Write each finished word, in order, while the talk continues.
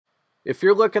If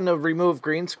you're looking to remove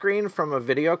green screen from a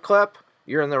video clip,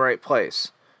 you're in the right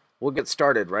place. We'll get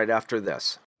started right after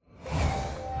this.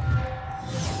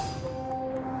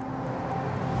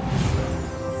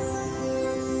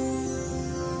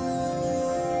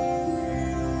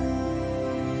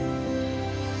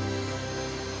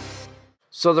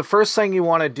 So the first thing you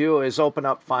want to do is open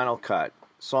up Final Cut.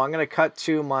 So I'm going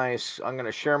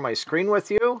to share my screen with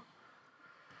you.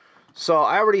 So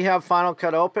I already have Final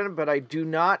Cut open, but I do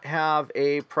not have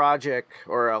a project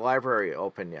or a library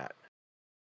open yet.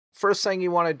 First thing you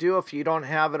want to do, if you don't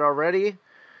have it already,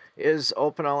 is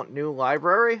open out New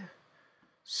Library.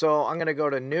 So I'm going to go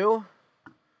to New.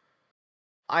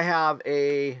 I have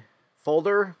a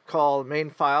folder called Main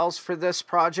Files for this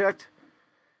project,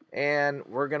 and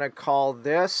we're going to call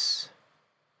this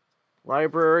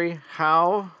Library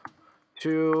How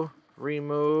to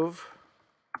Remove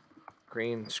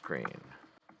Green Screen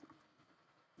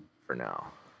for now.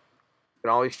 You can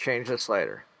always change this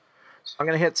later. So I'm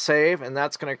going to hit save, and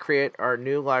that's going to create our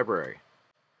new library.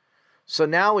 So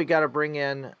now we got to bring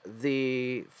in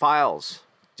the files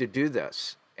to do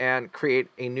this and create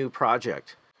a new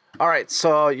project. All right,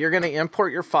 so you're going to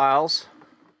import your files.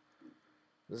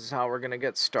 This is how we're going to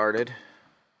get started.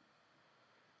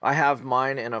 I have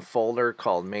mine in a folder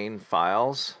called Main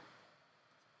Files.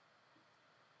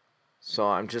 So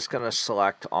I'm just going to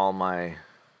select all my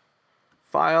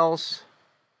files.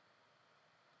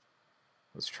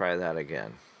 Let's try that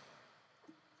again.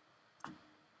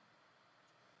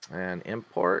 And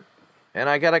import. And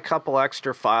I got a couple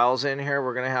extra files in here.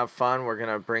 We're going to have fun. We're going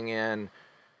to bring in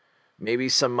maybe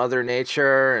some Mother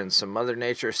Nature and some Mother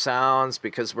Nature sounds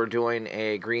because we're doing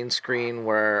a green screen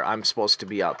where I'm supposed to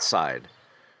be outside.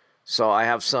 So I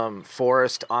have some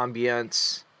forest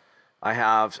ambience. I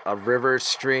have a river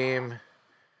stream,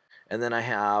 and then I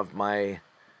have my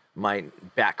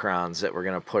backgrounds that we're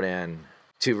going to put in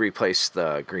to replace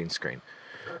the green screen.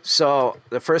 So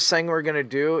the first thing we're going to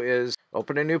do is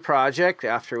open a new project.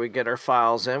 After we get our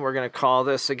files in, we're going to call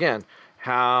this again,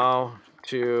 How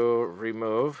to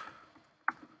Remove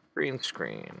Green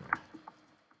Screen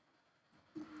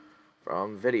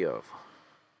from Video.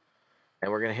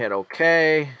 And we're going to hit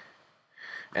OK,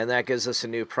 and that gives us a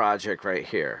new project right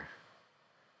here.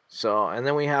 So, and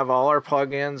then we have all our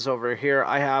plugins over here.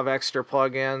 I have extra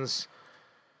plugins.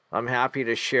 I'm happy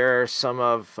to share some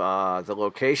of the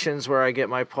locations where I get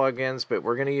my plugins, but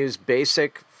we're going to use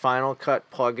basic Final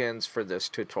Cut plugins for this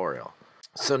tutorial.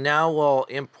 So now we'll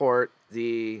import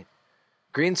the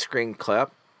green screen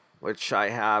clip, which I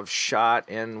have shot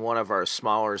in one of our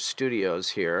smaller studios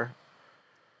here.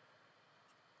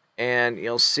 And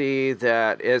you'll see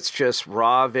that it's just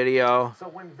raw video. So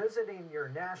when visiting your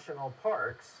national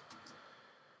parks,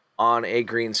 on a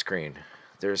green screen.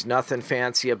 There's nothing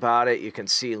fancy about it. You can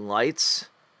see lights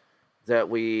that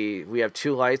we have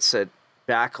two lights that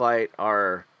backlight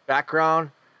our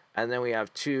background, and then we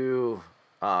have two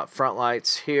front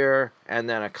lights here, and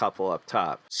then a couple up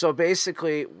top. So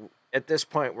basically, at this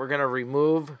point, we're going to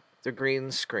remove the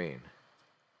green screen.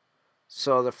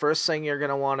 So the first thing you're going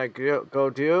to want to go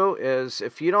do is,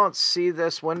 if you don't see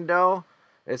this window,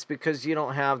 it's because you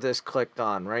don't have this clicked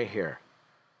on right here.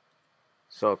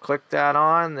 So click that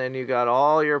on, then you got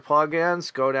all your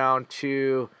plugins. Go down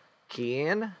to Key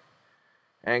In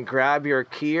and grab your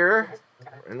keyer.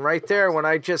 And right there, when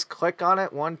I just click on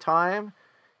it one time,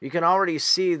 you can already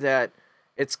see that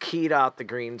it's keyed out the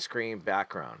green screen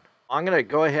background. I'm going to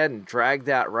go ahead and drag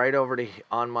that right over to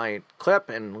on my clip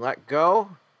and let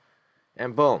go.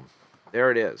 And boom,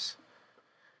 there it is.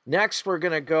 Next, we're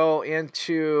going to go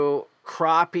into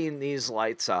cropping these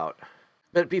lights out.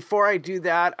 But before I do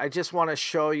that, I just want to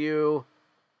show you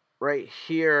right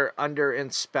here under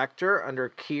Inspector, under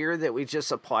Keyer that we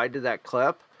just applied to that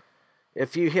clip.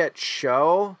 If you hit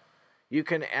Show, you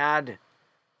can add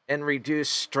and reduce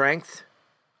strength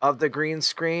of the green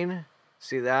screen.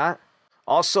 See that?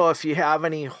 Also, if you have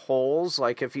any holes,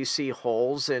 like if you see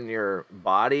holes in your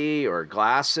body or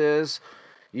glasses,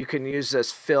 you can use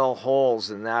this Fill Holes,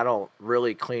 and that'll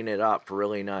really clean it up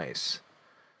really nice.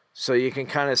 So you can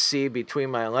kind of see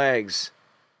between my legs,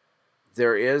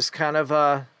 there is kind of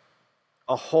a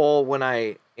hole when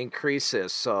I increase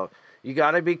this. So you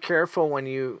got to be careful when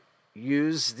you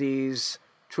use these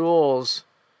tools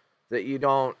that you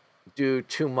don't do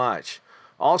too much.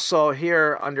 Also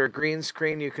here under green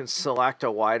screen, you can select a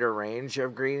wider range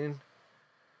of green.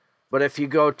 But if you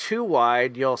go too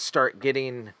wide, you'll start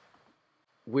getting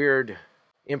weird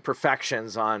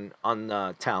imperfections on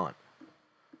the talent.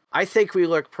 I think we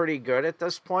look pretty good at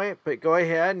this point, but go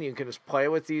ahead and you can just play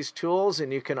with these tools,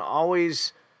 and you can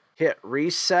always hit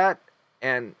reset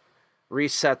and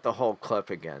reset the whole clip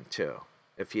again too,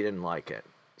 if you didn't like it.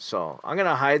 So I'm going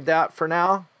to hide that for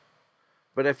now.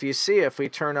 But if you see, if we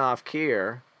turn off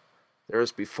keyer,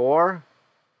 there's before,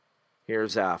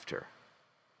 here's after.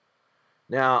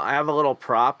 Now I have a little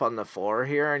prop on the floor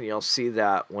here, and you'll see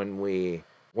that when we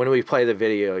play the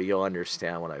video, you'll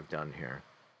understand what I've done here.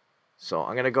 So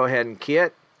I'm going to go ahead and key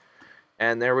it,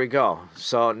 and there we go.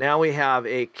 So now we have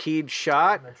a keyed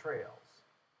shot. On the trails.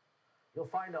 You'll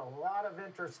find a lot of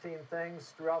interesting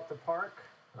things throughout the park,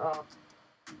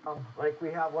 like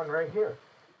we have one right here.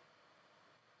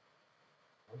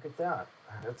 Look at that.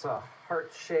 It's a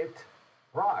heart-shaped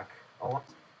rock.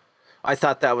 I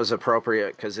thought that was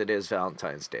appropriate because it is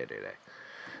Valentine's Day today.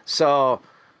 So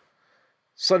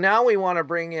now we want to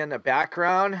bring in a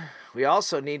background. We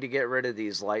also need to get rid of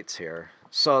these lights here.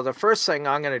 So the first thing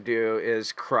I'm going to do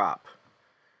is crop.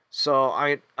 So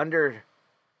under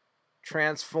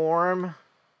transform,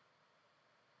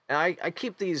 and I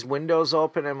keep these windows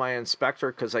open in my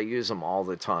inspector because I use them all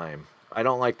the time. I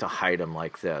don't like to hide them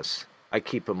like this. I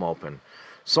keep them open.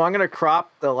 So I'm going to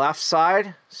crop the left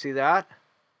side. See that?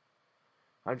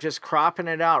 I'm just cropping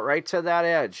it out right to that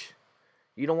edge.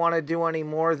 You don't want to do any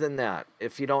more than that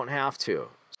if you don't have to.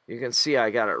 You can see I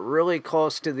got it really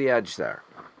close to the edge there.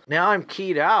 Now I'm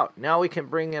keyed out. Now we can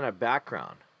bring in a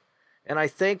background. And I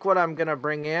think what I'm going to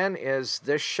bring in is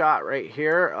this shot right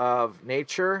here of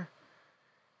nature.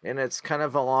 And it's kind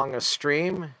of along a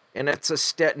stream. And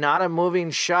it's not a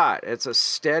moving shot. It's a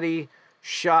steady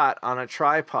shot on a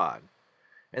tripod.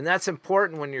 And that's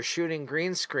important when you're shooting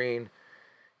green screen.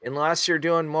 Unless you're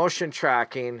doing motion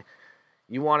tracking,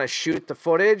 you want to shoot the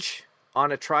footage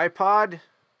on a tripod,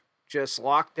 just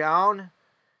lock down,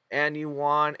 and you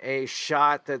want a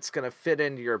shot that's going to fit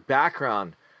into your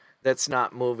background that's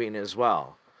not moving as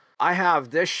well. I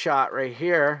have this shot right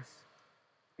here.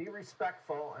 Be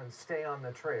respectful and stay on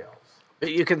the trails.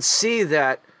 But you can see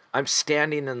that I'm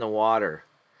standing in the water,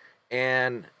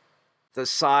 and the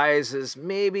size is,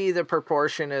 maybe the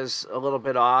proportion is a little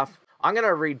bit off. I'm going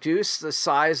to reduce the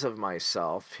size of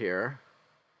myself here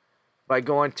by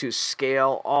going to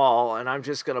scale all, and I'm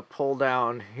just going to pull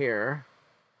down here,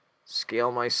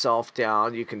 scale myself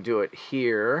down. You can do it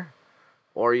here,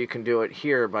 or you can do it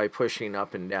here by pushing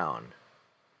up and down.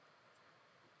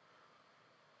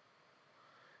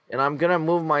 And I'm going to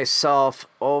move myself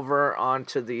over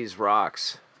onto these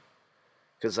rocks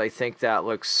because I think that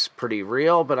looks pretty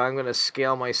real, but I'm going to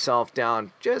scale myself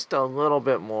down just a little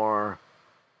bit more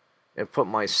and put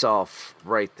myself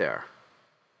right there.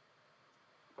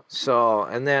 So,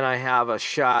 and then I have a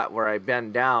shot where I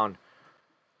bend down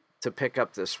to pick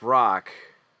up this rock.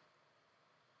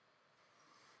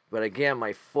 But again,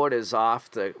 my foot is off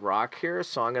the rock here,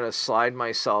 so I'm going to slide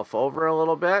myself over a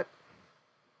little bit.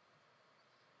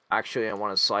 Actually, I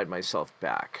want to slide myself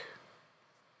back.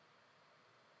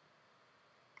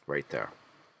 Right there.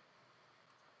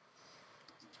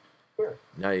 Here.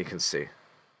 Now you can see.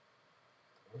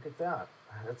 Look at that.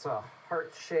 It's a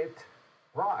heart-shaped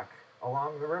rock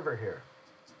along the river here.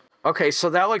 Okay, so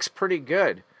that looks pretty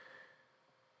good.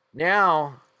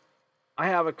 Now, I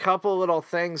have a couple little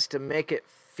things to make it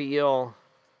feel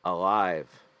alive.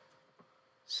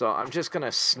 So I'm just going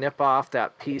to snip off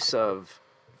that piece of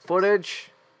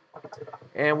footage,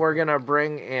 and we're going to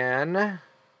bring in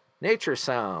nature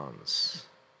sounds.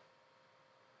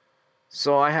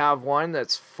 So I have one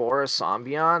that's forest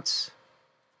ambiance.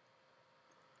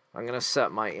 I'm going to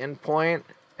set my in point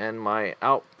and my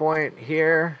out point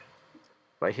here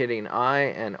by hitting I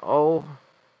and O.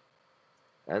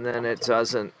 And then it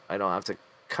doesn't, I don't have to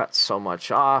cut so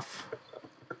much off.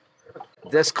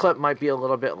 This clip might be a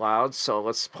little bit loud, so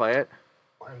let's play it.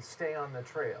 And stay on the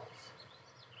trails.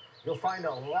 You'll find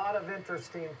a lot of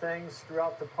interesting things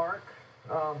throughout the park,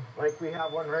 like we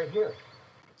have one right here.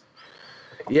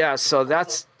 Yeah, so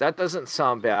that doesn't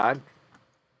sound bad,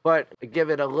 but give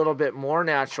it a little bit more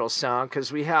natural sound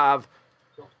because we have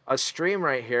a stream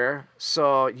right here,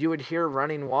 so you would hear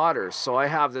running water. So I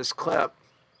have this clip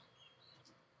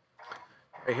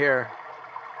right here.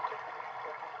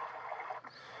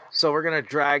 So we're going to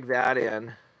drag that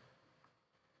in.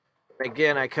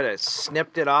 Again, I could have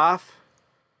snipped it off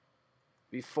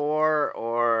before,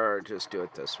 or just do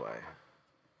it this way.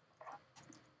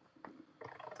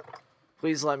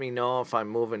 Please let me know if I'm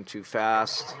moving too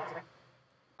fast.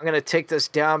 I'm going to take this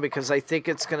down because I think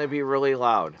it's going to be really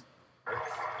loud.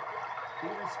 Be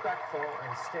respectful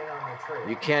and stay on the trail.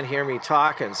 You can't hear me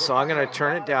talking, so I'm going to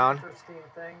turn it down. Interesting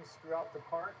things throughout the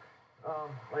park,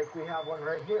 like we have one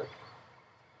right here.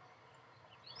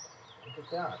 Look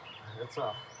at that. It's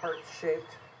a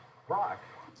heart-shaped rock.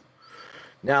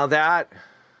 Now that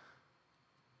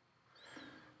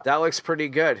That looks pretty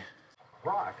good.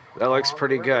 Rock. That looks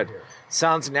pretty good.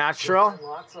 Sounds natural.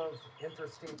 Lots of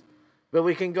interesting. But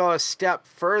we can go a step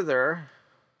further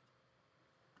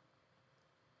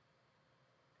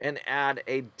and add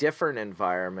a different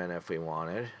environment if we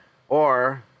wanted.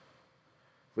 Or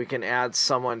we can add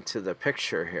someone to the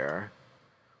picture here.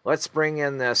 Let's bring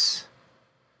in this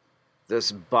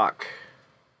buck.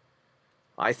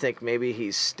 I think maybe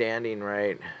he's standing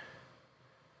right.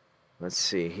 Let's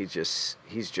see, he's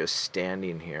just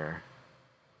standing here.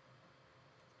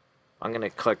 I'm gonna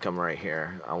click him right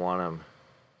here. I want him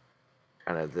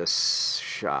kind of this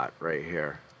shot right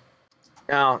here.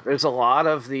 Now, there's a lot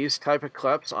of these type of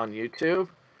clips on YouTube,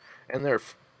 and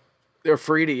they're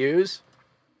free to use.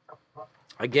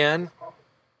 Again,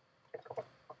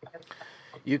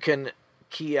 you can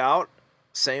key out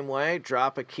same way,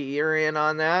 drop a keyer in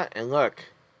on that, and look,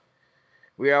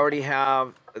 we already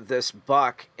have this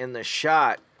buck in the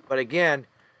shot, but again,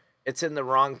 it's in the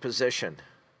wrong position.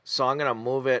 So I'm gonna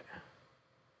move it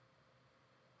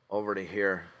over to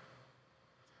here,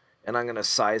 and I'm gonna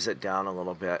size it down a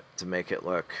little bit to make it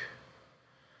look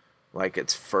like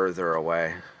it's further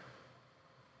away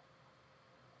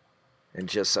and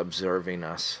just observing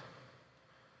us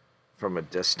from a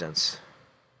distance.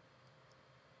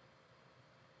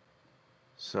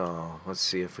 So let's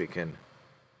see if we can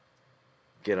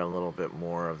get a little bit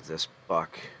more of this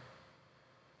buck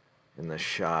in the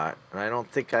shot. And I don't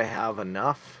think I have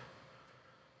enough,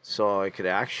 so I could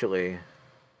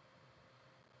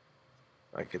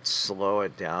slow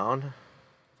it down,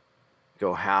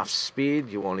 go half speed,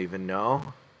 you won't even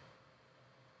know.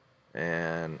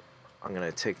 And I'm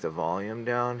gonna take the volume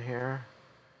down here,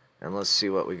 and let's see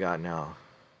what we got now.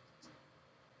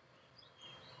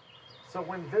 So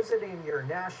when visiting your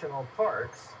national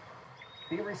parks,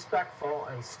 be respectful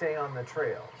and stay on the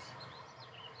trails.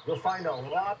 You'll find a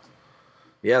lot.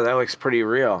 Yeah, that looks pretty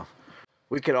real.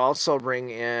 We could also bring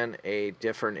in a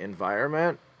different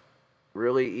environment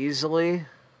really easily,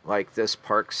 like this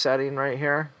park setting right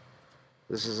here.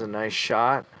 This is a nice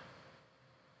shot.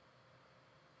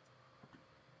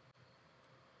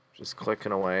 Just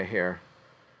clicking away here.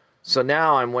 So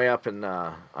now I'm way up in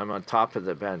I'm on top of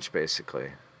the bench basically.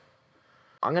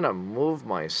 I'm gonna move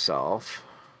myself.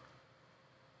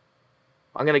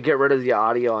 I'm gonna get rid of the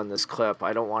audio on this clip.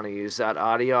 I don't want to use that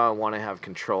audio. I want to have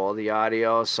control of the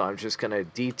audio, so I'm just gonna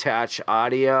detach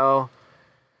audio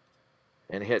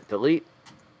and hit delete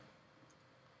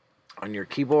on your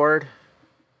keyboard.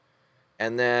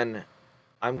 And then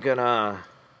I'm gonna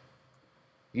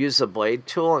use the blade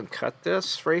tool and cut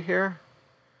this right here,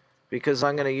 because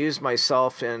I'm gonna use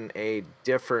myself in a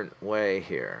different way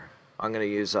here. I'm gonna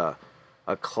use a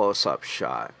close-up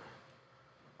shot.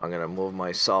 I'm going to move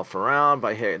myself around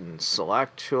by hitting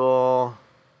select tool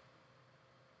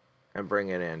and bring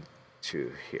it in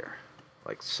to here,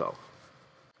 like so.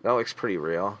 That looks pretty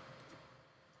real.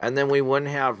 And then we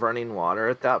wouldn't have running water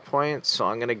at that point, so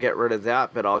I'm going to get rid of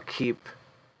that, but I'll keep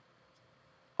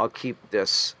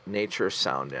this nature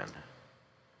sound in.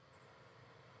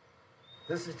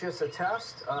 This is just a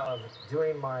test of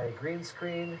doing my green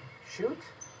screen shoot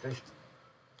to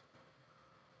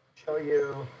show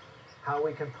you how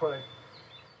we can put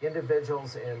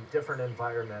individuals in different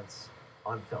environments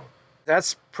on film.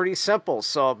 That's pretty simple.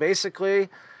 So basically,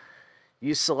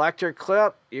 you select your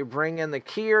clip, you bring in the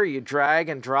keyer, you drag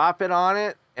and drop it on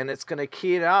it, and it's going to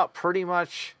key it out pretty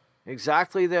much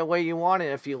exactly the way you want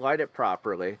it if you light it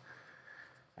properly.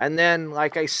 And then,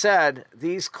 like I said,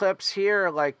 these clips here,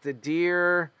 like the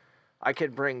deer, I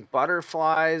could bring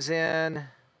butterflies in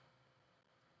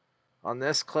on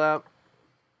this clip.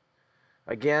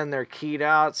 Again, they're keyed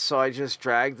out, so I just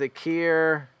drag the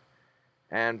keyer,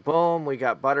 and boom, we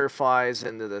got butterflies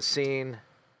into the scene.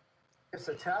 It's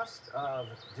a test of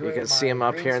doing you can see them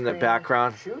up here in the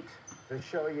background. Shoot to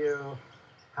show you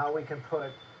how we can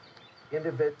put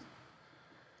individual.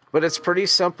 But it's pretty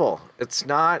simple. It's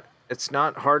not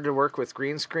hard to work with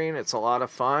green screen. It's a lot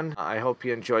of fun. I hope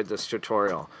you enjoyed this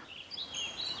tutorial.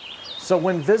 So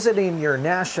when visiting your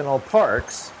national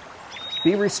parks,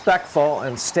 be respectful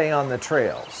and stay on the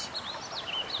trails.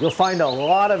 You'll find a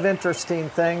lot of interesting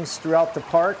things throughout the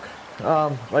park,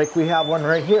 like we have one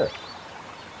right here.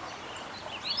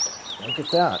 Look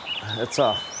at that. It's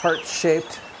a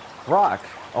heart-shaped rock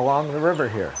along the river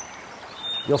here.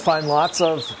 You'll find lots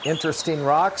of interesting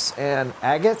rocks and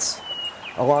agates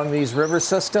along these river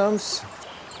systems.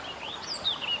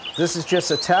 This is just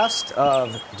a test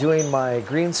of doing my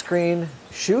green screen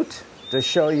shoot to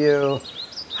show you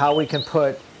how we can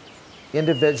put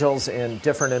individuals in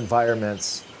different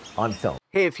environments on film.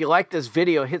 Hey, if you like this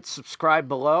video, hit subscribe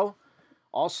below.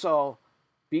 Also,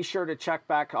 Be sure to check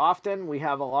back often. We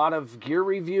have a lot of gear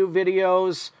review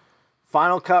videos,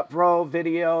 Final Cut Pro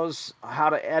videos, how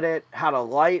to edit, how to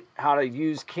light, how to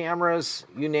use cameras,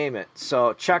 you name it.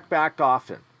 So check back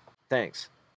often. Thanks.